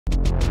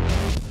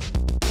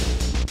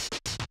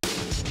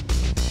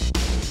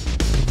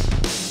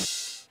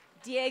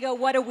Diego,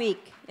 what a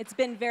week. It's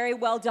been very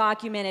well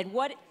documented.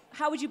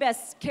 How would you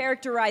best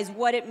characterize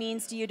what it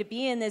means to you to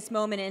be in this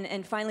moment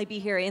and finally be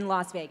here in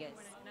Las Vegas?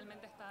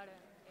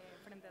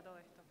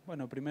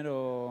 Bueno,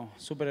 primero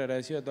súper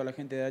agradecido a toda la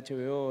gente de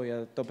HBO y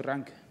a Top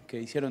Rank que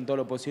hicieron todo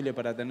lo posible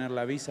para tener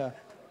la visa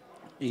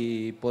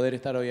y poder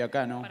estar hoy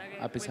acá, ¿no?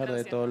 A pesar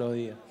de todos los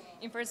días.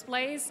 In first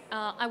place,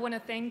 I want to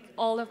thank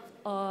all of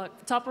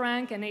Top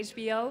Rank and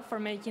HBO for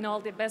making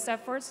all the best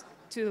efforts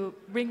to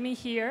bring me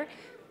here.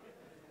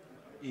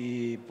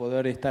 Y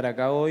poder estar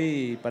acá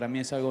hoy para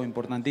mí es algo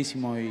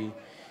importantísimo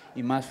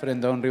y más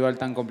frente a un rival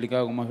tan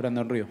complicado como es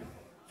Brandon Rios.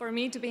 For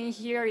me to be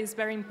here is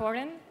very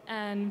important,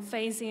 and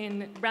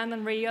facing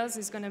Brandon Rios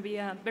is going to be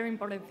a very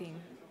important thing.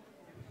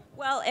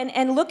 Well,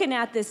 and looking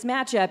at this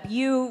matchup,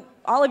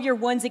 all of your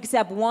wins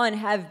except one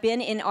have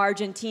been in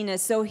Argentina.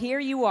 So here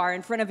you are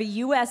in front of a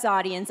U.S.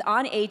 audience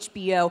on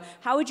HBO.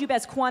 How would you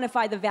best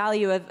quantify the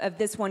value of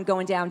this one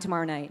going down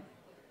tomorrow night?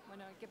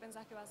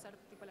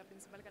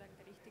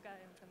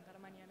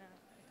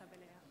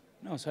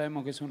 No,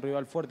 sabemos que es un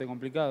rival fuerte,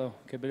 complicado,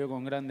 que peleó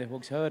con grandes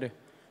boxeadores,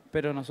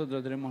 pero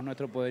nosotros tenemos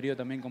nuestro poderío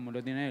también como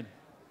lo tiene él.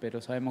 Pero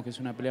sabemos que es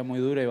una pelea muy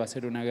dura y va a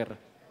ser una guerra.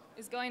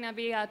 It's going to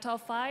be a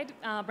tough fight.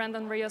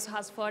 Brandon Rios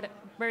has fought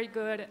very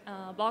good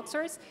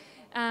boxers.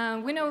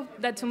 We know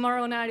that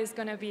tomorrow night is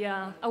going to be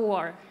a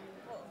war.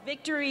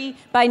 Victory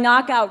by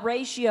knockout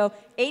ratio,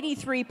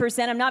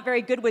 83%. I'm not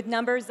very good with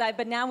numbers,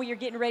 but now you're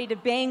getting ready to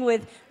bang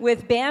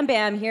with Bam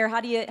Bam here.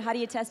 How do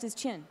you test his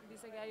chin?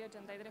 Dice que hay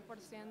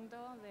 83%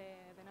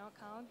 de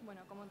knockout.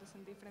 Bueno, ¿cómo te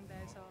sentís frente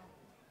a eso?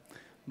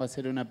 Va a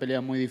ser una pelea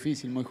muy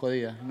difícil, muy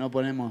jodida. No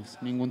ponemos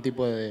ningún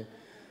tipo de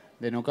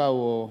knockout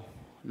o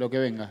lo que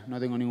venga. No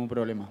tengo ningún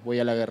problema. Voy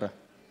a la guerra.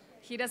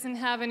 He doesn't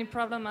have any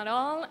problem at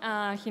all.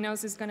 He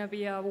knows it's going to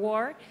be a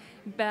war,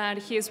 but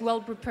he is well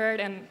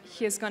prepared and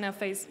he's going to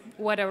face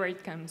whatever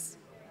it comes.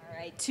 All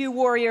right, two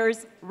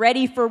warriors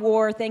ready for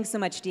war. Thanks so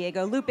much,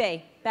 Diego.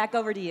 Lupe, back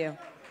over to you.